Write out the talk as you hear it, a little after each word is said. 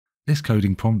This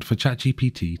coding prompt for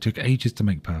ChatGPT took ages to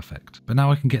make perfect, but now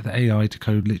I can get the AI to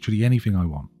code literally anything I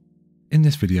want. In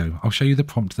this video, I'll show you the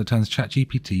prompt that turns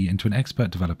ChatGPT into an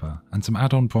expert developer and some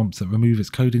add-on prompts that remove its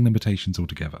coding limitations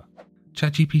altogether.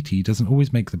 ChatGPT doesn't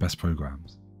always make the best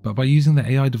programs, but by using the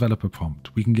AI developer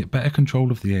prompt, we can get better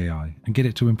control of the AI and get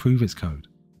it to improve its code.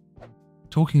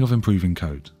 Talking of improving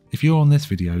code, if you're on this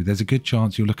video, there's a good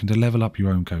chance you're looking to level up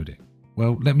your own coding.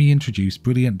 Well, let me introduce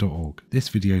Brilliant.org, this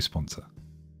video's sponsor.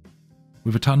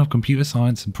 With a ton of computer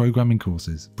science and programming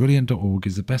courses, Brilliant.org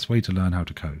is the best way to learn how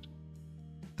to code.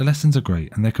 The lessons are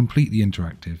great and they're completely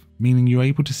interactive, meaning you're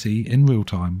able to see in real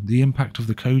time the impact of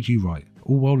the code you write,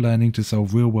 all while learning to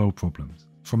solve real-world problems,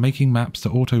 from making maps to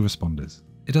autoresponders.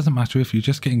 It doesn't matter if you're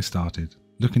just getting started,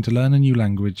 looking to learn a new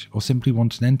language, or simply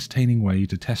want an entertaining way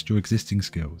to test your existing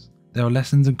skills. There are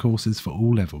lessons and courses for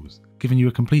all levels, giving you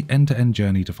a complete end-to-end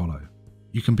journey to follow.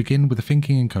 You can begin with a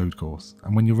Thinking in Code course,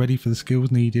 and when you're ready for the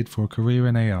skills needed for a career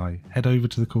in AI, head over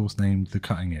to the course named The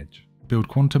Cutting Edge. Build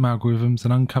quantum algorithms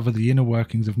and uncover the inner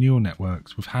workings of neural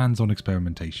networks with hands-on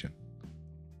experimentation.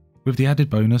 With the added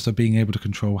bonus of being able to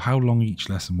control how long each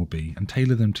lesson will be and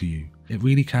tailor them to you, it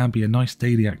really can be a nice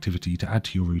daily activity to add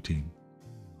to your routine.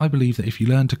 I believe that if you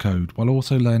learn to code while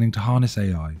also learning to harness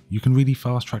AI, you can really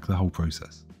fast-track the whole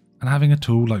process. And having a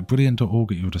tool like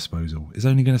Brilliant.org at your disposal is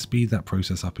only going to speed that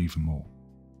process up even more.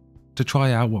 To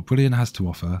try out what Brilliant has to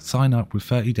offer, sign up with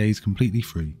 30 days completely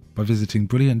free by visiting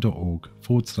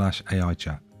brilliant.org/AI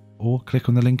chat, or click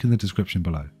on the link in the description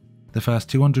below. The first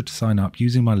 200 to sign up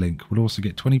using my link will also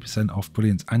get 20% off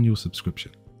Brilliant's annual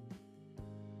subscription.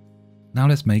 Now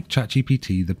let's make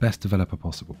ChatGPT the best developer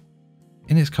possible.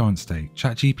 In its current state,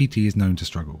 ChatGPT is known to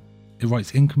struggle. It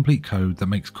writes incomplete code that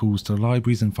makes calls to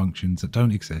libraries and functions that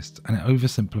don't exist, and it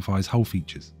oversimplifies whole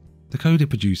features. The code it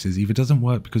produces either doesn't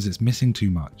work because it's missing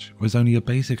too much, or is only a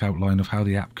basic outline of how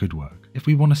the app could work. If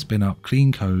we want to spin up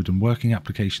clean code and working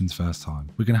applications first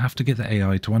time, we're going to have to get the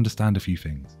AI to understand a few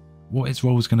things. What its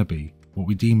role is going to be, what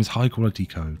we deem as high quality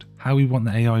code, how we want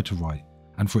the AI to write,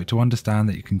 and for it to understand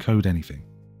that it can code anything.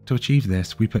 To achieve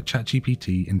this, we put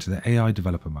ChatGPT into the AI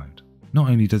developer mode. Not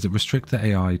only does it restrict the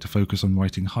AI to focus on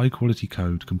writing high quality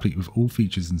code complete with all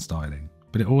features and styling,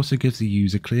 but it also gives the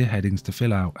user clear headings to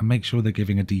fill out and make sure they're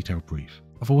giving a detailed brief.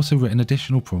 I've also written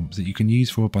additional prompts that you can use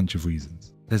for a bunch of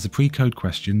reasons. There's the pre-code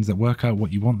questions that work out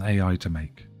what you want the AI to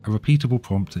make, a repeatable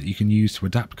prompt that you can use to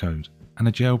adapt code, and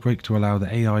a jailbreak to allow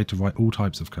the AI to write all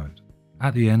types of code.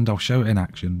 At the end, I'll show it in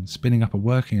action, spinning up a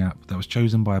working app that was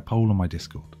chosen by a poll on my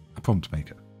Discord, a prompt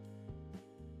maker.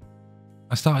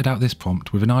 I started out this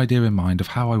prompt with an idea in mind of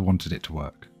how I wanted it to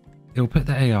work. It will put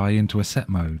the AI into a set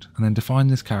mode and then define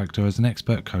this character as an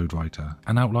expert code writer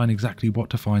and outline exactly what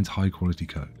defines high quality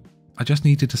code. I just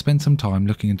needed to spend some time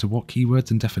looking into what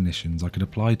keywords and definitions I could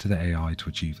apply to the AI to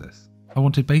achieve this. I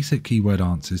wanted basic keyword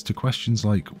answers to questions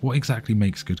like what exactly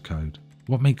makes good code,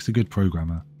 what makes a good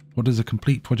programmer, what does a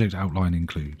complete project outline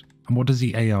include, and what does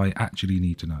the AI actually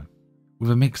need to know.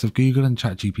 With a mix of Google and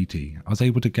ChatGPT, I was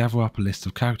able to gather up a list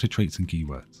of character traits and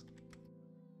keywords.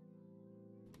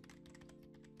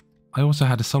 I also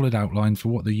had a solid outline for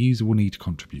what the user will need to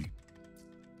contribute.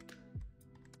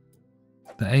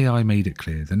 The AI made it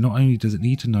clear that not only does it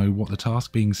need to know what the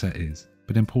task being set is,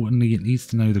 but importantly it needs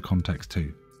to know the context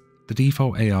too. The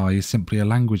default AI is simply a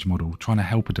language model trying to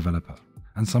help a developer,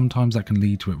 and sometimes that can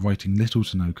lead to it writing little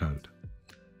to no code.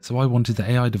 So I wanted the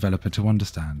AI developer to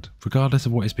understand, regardless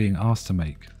of what it's being asked to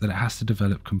make, that it has to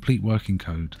develop complete working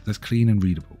code that's clean and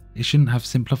readable. It shouldn't have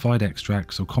simplified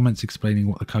extracts or comments explaining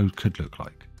what the code could look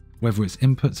like. Whether it's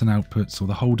inputs and outputs or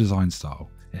the whole design style,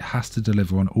 it has to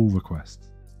deliver on all requests.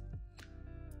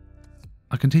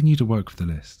 I continue to work with the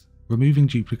list, removing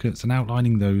duplicates and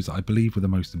outlining those that I believe were the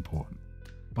most important.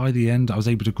 By the end, I was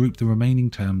able to group the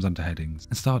remaining terms under headings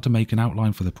and start to make an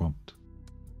outline for the prompt.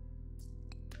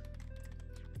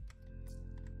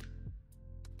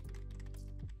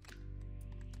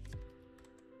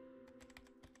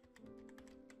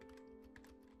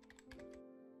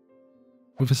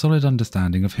 With a solid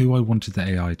understanding of who I wanted the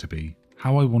AI to be,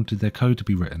 how I wanted their code to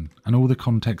be written, and all the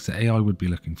context that AI would be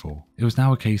looking for, it was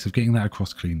now a case of getting that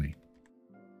across cleanly.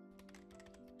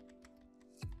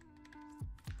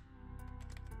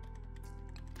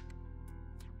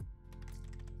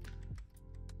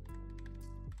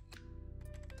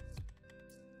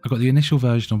 I got the initial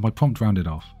version of my prompt rounded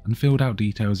off and filled out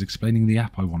details explaining the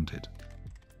app I wanted.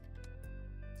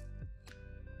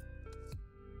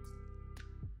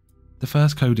 The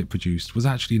first code it produced was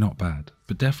actually not bad,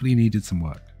 but definitely needed some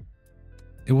work.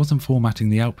 It wasn't formatting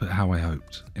the output how I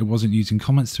hoped, it wasn't using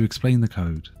comments to explain the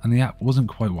code, and the app wasn't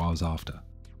quite what I was after.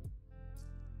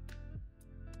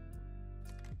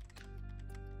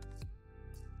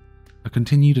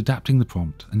 continued adapting the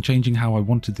prompt and changing how I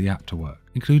wanted the app to work,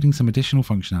 including some additional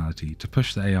functionality to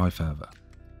push the AI further.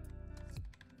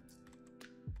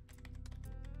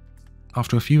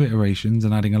 After a few iterations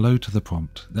and adding a load to the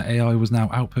prompt, the AI was now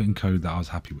outputting code that I was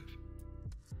happy with.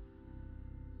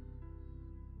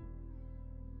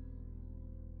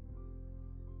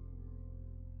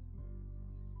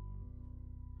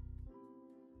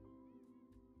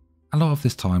 A lot of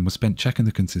this time was spent checking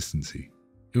the consistency.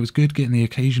 It was good getting the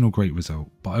occasional great result,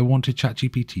 but I wanted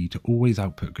ChatGPT to always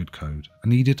output good code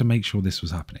and needed to make sure this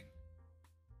was happening.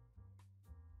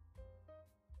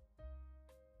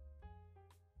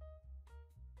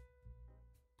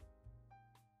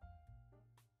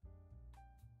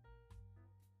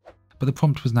 But the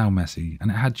prompt was now messy and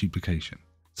it had duplication,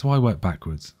 so I worked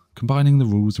backwards, combining the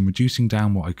rules and reducing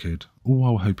down what I could, all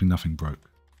while hoping nothing broke.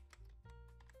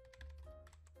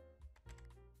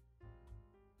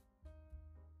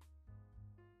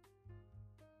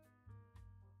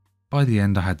 By the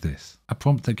end I had this, a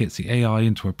prompt that gets the AI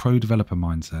into a pro developer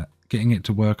mindset, getting it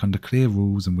to work under clear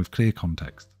rules and with clear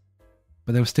context.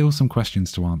 But there were still some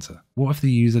questions to answer. What if the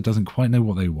user doesn't quite know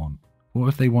what they want? What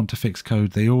if they want to fix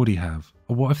code they already have?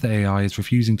 Or what if the AI is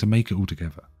refusing to make it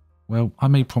altogether? Well, I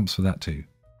made prompts for that too.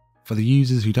 For the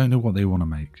users who don't know what they want to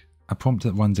make, a prompt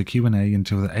that runs a Q&A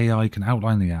until the AI can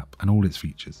outline the app and all its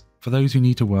features. For those who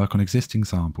need to work on existing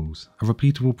samples, a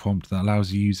repeatable prompt that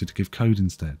allows the user to give code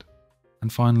instead.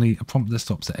 And finally, a prompt that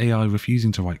stops the AI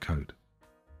refusing to write code.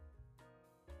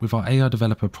 With our AI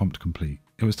developer prompt complete,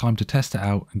 it was time to test it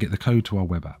out and get the code to our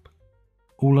web app.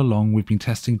 All along we've been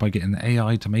testing by getting the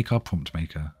AI to make our prompt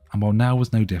maker, and while now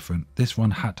was no different, this run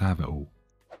had to have it all.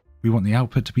 We want the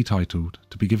output to be titled,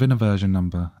 to be given a version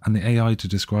number, and the AI to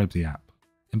describe the app.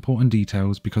 Important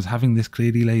details because having this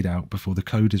clearly laid out before the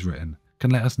code is written can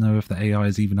let us know if the AI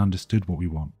has even understood what we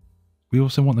want. We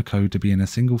also want the code to be in a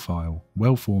single file,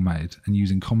 well formatted and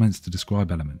using comments to describe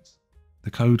elements.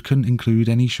 The code couldn't include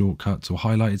any shortcuts or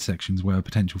highlighted sections where a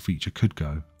potential feature could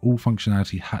go, all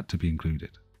functionality had to be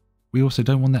included. We also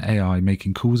don't want the AI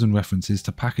making calls and references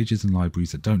to packages and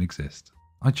libraries that don't exist.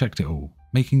 I checked it all,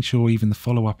 making sure even the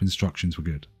follow-up instructions were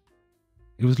good.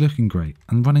 It was looking great,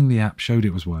 and running the app showed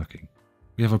it was working.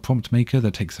 We have a prompt maker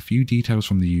that takes a few details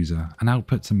from the user and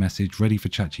outputs a message ready for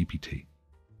ChatGPT.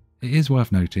 It is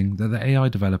worth noting that the AI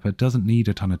developer doesn't need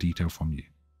a ton of detail from you.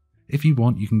 If you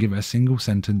want, you can give it a single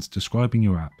sentence describing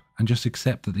your app and just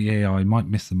accept that the AI might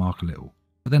miss the mark a little.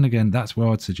 But then again, that's where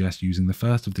I'd suggest using the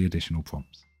first of the additional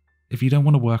prompts. If you don't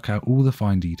want to work out all the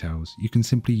fine details, you can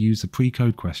simply use the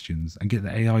pre-code questions and get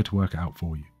the AI to work it out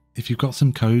for you. If you've got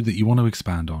some code that you want to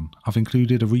expand on, I've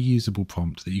included a reusable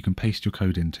prompt that you can paste your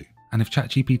code into. And if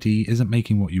ChatGPT isn't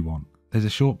making what you want, there's a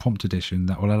short prompt addition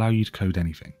that will allow you to code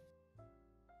anything.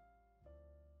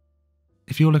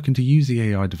 If you're looking to use the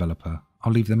AI developer,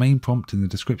 I'll leave the main prompt in the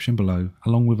description below,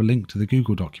 along with a link to the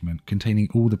Google document containing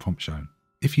all the prompts shown.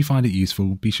 If you find it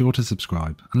useful, be sure to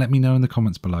subscribe and let me know in the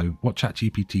comments below what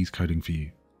ChatGPT is coding for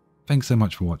you. Thanks so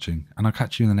much for watching, and I'll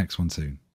catch you in the next one soon.